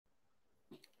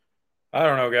I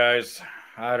don't know, guys.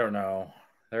 I don't know.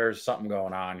 There's something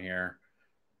going on here.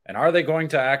 And are they going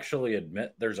to actually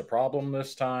admit there's a problem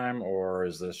this time, or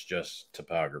is this just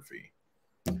topography?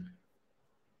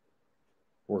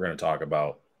 We're going to talk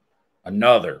about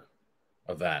another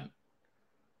event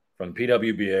from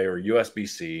PWBA or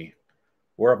USBC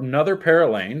where another pair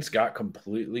of lanes got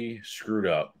completely screwed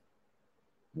up.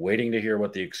 Waiting to hear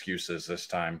what the excuse is this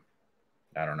time.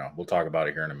 I don't know. We'll talk about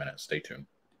it here in a minute. Stay tuned.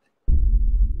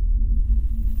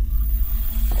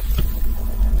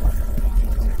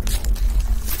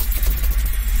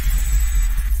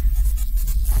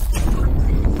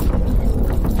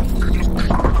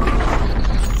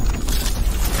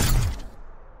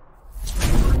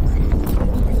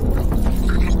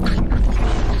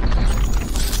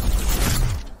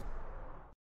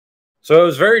 So it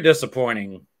was very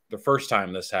disappointing the first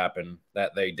time this happened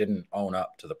that they didn't own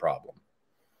up to the problem.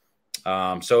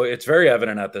 So it's very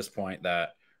evident at this point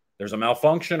that there's a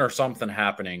malfunction or something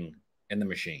happening in the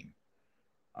machine.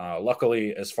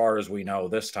 Luckily, as far as we know,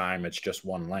 this time it's just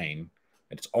one lane.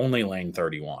 It's only lane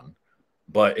 31.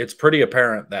 But it's pretty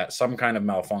apparent that some kind of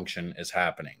malfunction is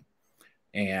happening.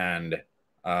 And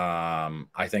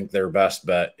I think their best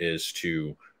bet is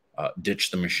to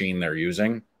ditch the machine they're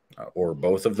using. Or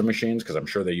both of the machines, because I'm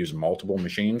sure they use multiple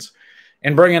machines,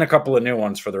 and bring in a couple of new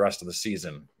ones for the rest of the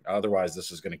season. Otherwise, this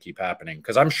is going to keep happening.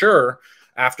 Because I'm sure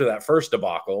after that first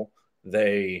debacle,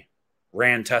 they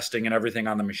ran testing and everything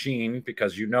on the machine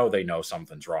because they know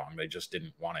something's wrong. They just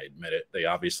didn't want to admit it. They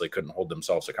obviously couldn't hold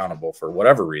themselves accountable for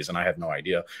whatever reason. I have no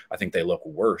idea. I think they look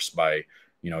worse by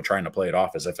trying to play it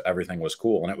off as if everything was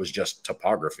cool and it was just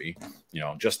topography,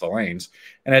 just the lanes.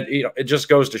 And it just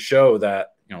goes to show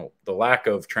that, the lack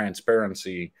of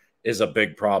transparency is a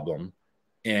big problem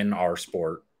in our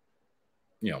sport,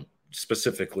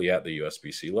 specifically at the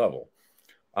USBC level.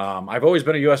 I've always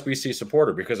been a USBC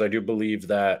supporter because I do believe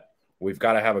that we've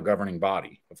got to have a governing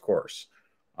body, of course.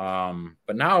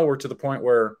 But now we're to the point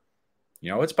where,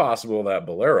 it's possible that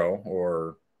Bolero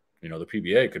or the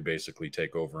PBA could basically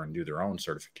take over and do their own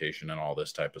certification and all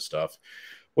this type of stuff,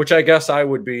 which I guess I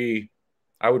would be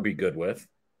good with.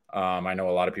 I know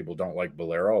a lot of people don't like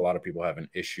Bolero. A lot of people have an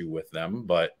issue with them,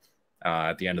 but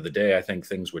at the end of the day, I think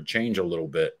things would change a little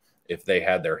bit if they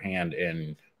had their hand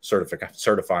in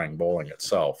certifying bowling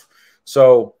itself.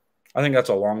 So I think that's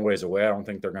a long ways away. I don't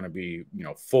think they're going to be,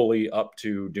 fully up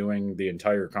to doing the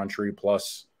entire country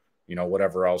plus,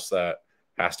 whatever else that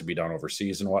has to be done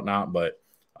overseas and whatnot. But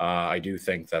I do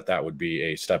think that would be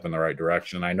a step in the right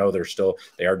direction. And I know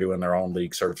they are doing their own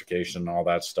league certification and all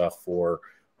that stuff for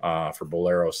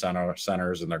Bolero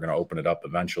centers, and they're going to open it up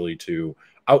eventually to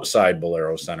outside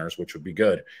Bolero centers, which would be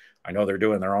good. I know they're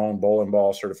doing their own bowling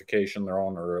ball certification,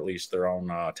 or at least their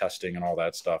own testing and all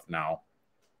that stuff now.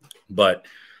 But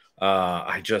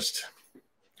I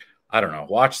don't know.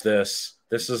 Watch this.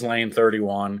 This is lane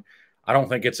 31. I don't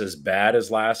think it's as bad as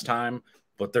last time,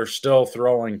 but they're still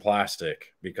throwing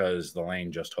plastic because the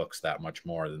lane just hooks that much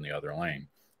more than the other lane.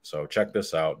 So check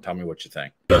this out. Tell me what you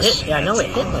think. Yeah, I know it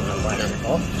hit like a bladder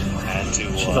ball.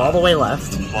 She's all the way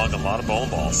left. Plug a lot of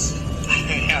bowling balls.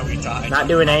 Yeah, we died. Not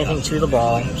doing anything to the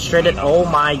ball. Straight at, oh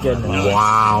my goodness.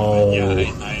 Wow. Yeah,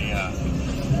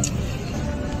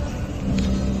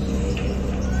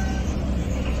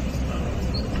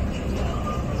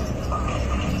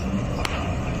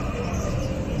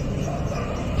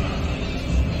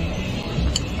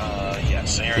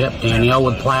 yes. Aaron, yep, Danielle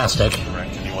with plastic.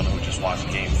 Correct. Anyone who just watched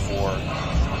Game 4,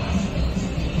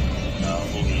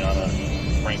 Liliana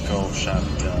Franco shot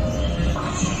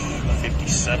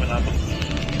 57, I believe.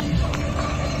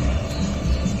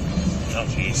 Oh,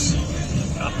 jeez.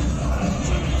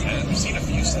 I've seen a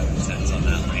few 7-10s on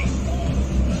that lane.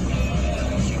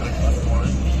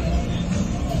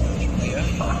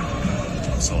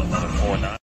 Yeah. So another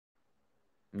 4-9.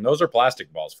 And those are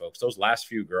plastic balls, folks. Those last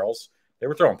few girls, they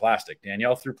were throwing plastic.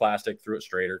 Danielle threw plastic, threw it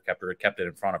straighter, kept it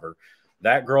in front of her.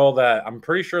 That girl that I'm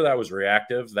pretty sure that was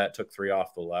reactive, that took 3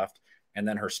 off the left. And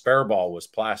then her spare ball was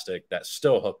plastic that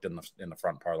still hooked in the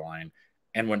front part of the line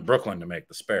and went Brooklyn to make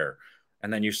the spare.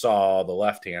 And then you saw the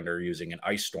left-hander using an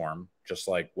ice storm, just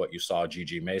like what you saw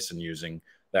Gigi Mason using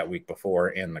that week before,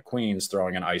 and the Queens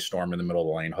throwing an ice storm in the middle of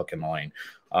the lane, hooking the lane.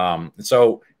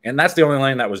 And that's the only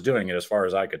lane that was doing it as far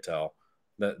as I could tell.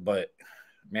 But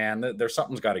man, there's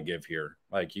something's got to give here.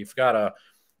 Like, you've got to,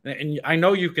 and I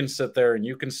know you can sit there and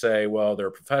you can say, well, they're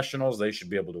professionals, they should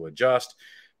be able to adjust,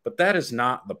 but that is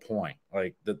not the point.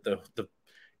 Like,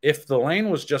 if the lane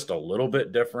was just a little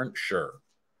bit different, sure.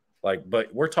 Like,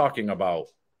 but we're talking about,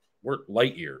 we're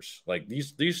light years. Like,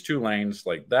 these two lanes,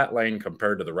 like that lane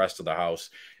compared to the rest of the house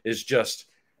is just,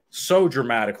 so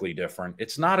dramatically different.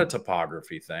 It's not a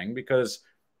topography thing because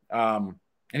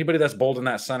anybody that's bowled in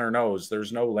that center knows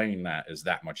there's no lane that is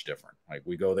that much different. Like,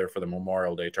 we go there for the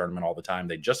Memorial Day tournament all the time.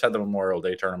 They just had the Memorial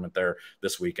Day tournament there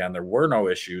this weekend. There were no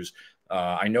issues.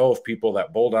 I know of people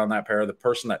that bowled on that pair. The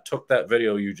person that took that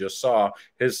video you just saw,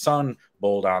 his son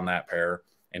bowled on that pair,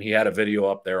 and he had a video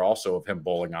up there also of him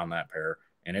bowling on that pair,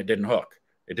 and it didn't hook.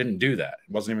 It didn't do that.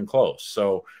 It wasn't even close.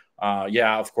 So,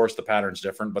 yeah, of course, the pattern's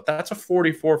different, but that's a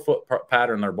 44-foot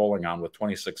pattern they're bowling on with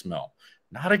 26 mil.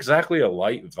 Not exactly a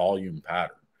light volume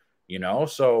pattern, you know?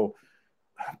 So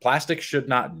plastic should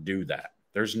not do that.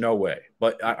 There's no way.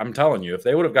 But I'm telling you, if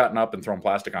they would have gotten up and thrown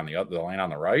plastic on the lane on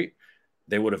the right,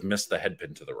 they would have missed the head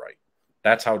pin to the right.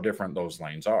 That's how different those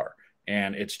lanes are.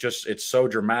 And it's so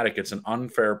dramatic. It's an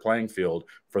unfair playing field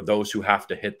for those who have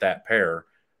to hit that pair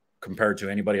compared to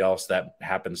anybody else that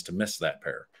happens to miss that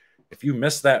pair. If you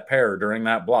miss that pair during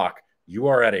that block, you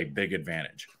are at a big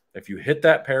advantage. If you hit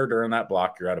that pair during that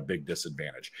block, you're at a big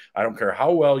disadvantage. I don't care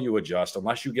how well you adjust,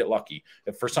 unless you get lucky.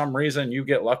 If for some reason you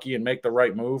get lucky and make the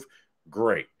right move,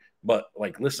 great. But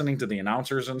like listening to the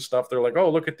announcers and stuff, they're like, oh,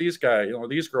 look at these guys, you know,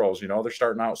 these girls, you know, they're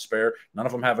starting out spare. None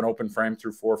of them have an open frame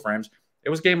through 4 frames. It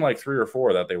was game like 3 or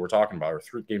 4 that they were talking about,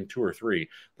 or game 2 or 3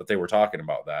 that they were talking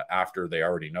about that after they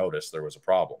already noticed there was a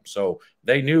problem. So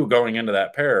they knew going into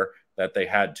that pair that they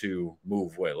had to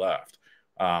move way left.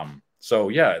 So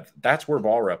yeah, that's where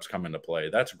ball reps come into play.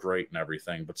 That's great and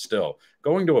everything, but still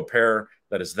going to a pair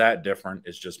that is that different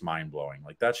is just mind blowing.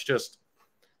 Like that's just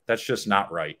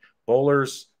not right.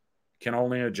 Bowlers can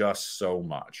only adjust so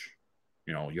much.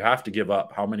 You know, you have to give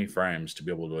up how many frames to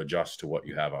be able to adjust to what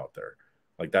you have out there.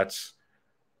 Like that's,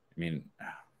 I mean,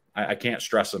 I can't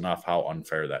stress enough how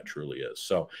unfair that truly is.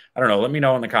 So I don't know. Let me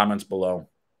know in the comments below.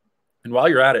 And while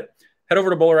you're at it, head over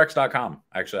to bowlerx.com.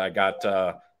 Actually, I got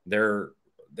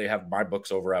they have my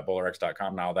books over at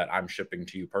bowlerx.com now that I'm shipping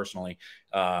to you personally.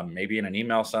 Maybe in an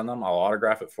email, send them. I'll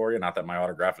autograph it for you. Not that my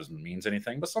autograph means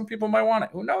anything, but some people might want it.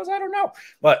 Who knows? I don't know.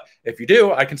 But if you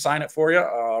do, I can sign it for you.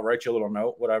 I'll write you a little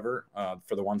note, whatever,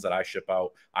 for the ones that I ship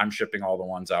out. I'm shipping all the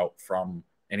ones out from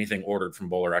anything ordered from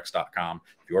bowlerx.com.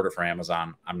 If you order for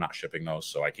Amazon, I'm not shipping those,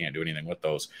 so I can't do anything with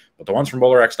those. But the ones from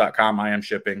bowlerx.com, I am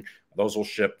shipping. Those will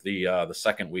ship the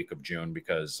second week of June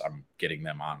because I'm getting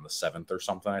them on the 7th or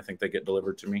something. I think they get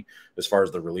delivered to me as far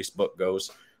as the release book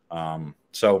goes.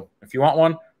 So if you want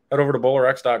one, head over to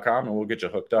bowlerx.com and we'll get you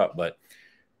hooked up. But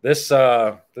this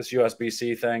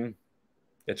USBC thing,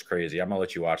 it's crazy. I'm going to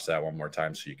let you watch that one more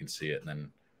time so you can see it, and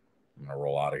then I'm going to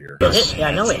roll out of here. Yeah,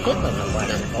 I know it hit like a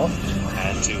bladder ball.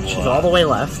 Had to She's all the way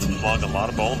left. plug a lot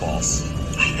of bowling balls.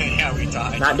 Yeah, we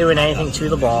died. Not doing anything to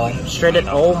the ball. Straight at,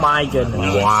 oh my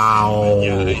goodness. Wow.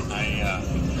 Yeah,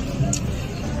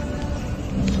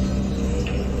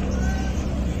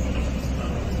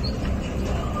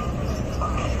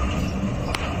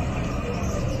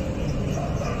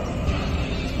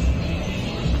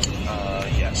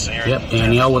 yes, Aaron. Yep,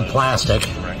 Danielle with plastic.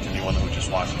 Correct. Anyone who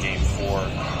just watched game 4,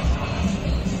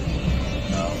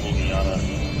 Liliana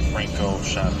Franco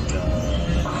shot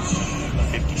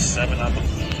 57, I believe.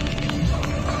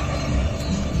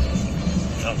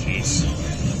 Oh, jeez.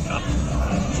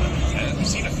 I've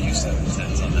seen a few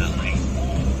 7-10s on that lane.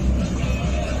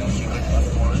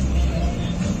 Left one.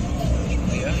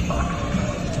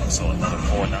 Yeah. So another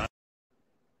 4-9.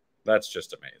 That's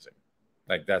just amazing.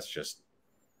 Like, that's just,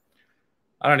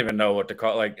 I don't even know what to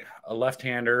call it. Like a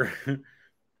left-hander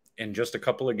in just a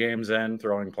couple of games in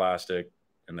throwing plastic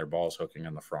and their balls hooking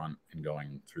in the front and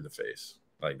going through the face.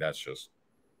 Like, that's just,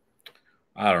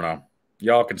 I don't know.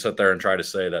 Y'all can sit there and try to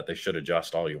say that they should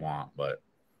adjust all you want, but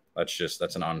that's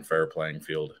an unfair playing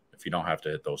field. If you don't have to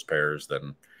hit those pairs,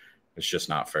 then it's just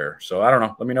not fair. So I don't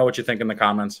know. Let me know what you think in the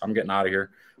comments. I'm getting out of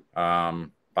here.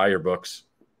 Buy your books,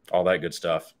 all that good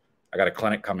stuff. I got a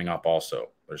clinic coming up also.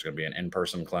 There's going to be an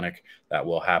in-person clinic that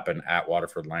will happen at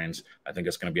Waterford Lanes. I think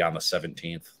it's going to be on the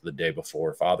 17th, the day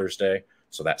before Father's Day.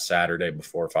 So that Saturday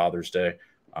before Father's Day,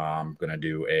 I'm going to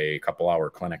do a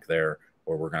couple-hour clinic there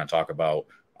where we're going to talk about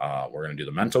we're going to do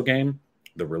the mental game,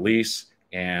 the release,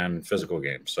 and physical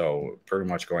game. So pretty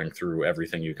much going through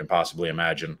everything you can possibly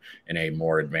imagine in a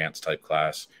more advanced type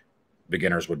class.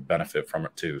 Beginners would benefit from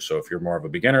it too. So if you're more of a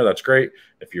beginner, that's great.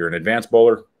 If you're an advanced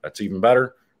bowler, that's even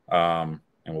better. And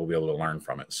we'll be able to learn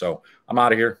from it. So I'm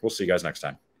out of here. We'll see you guys next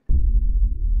time.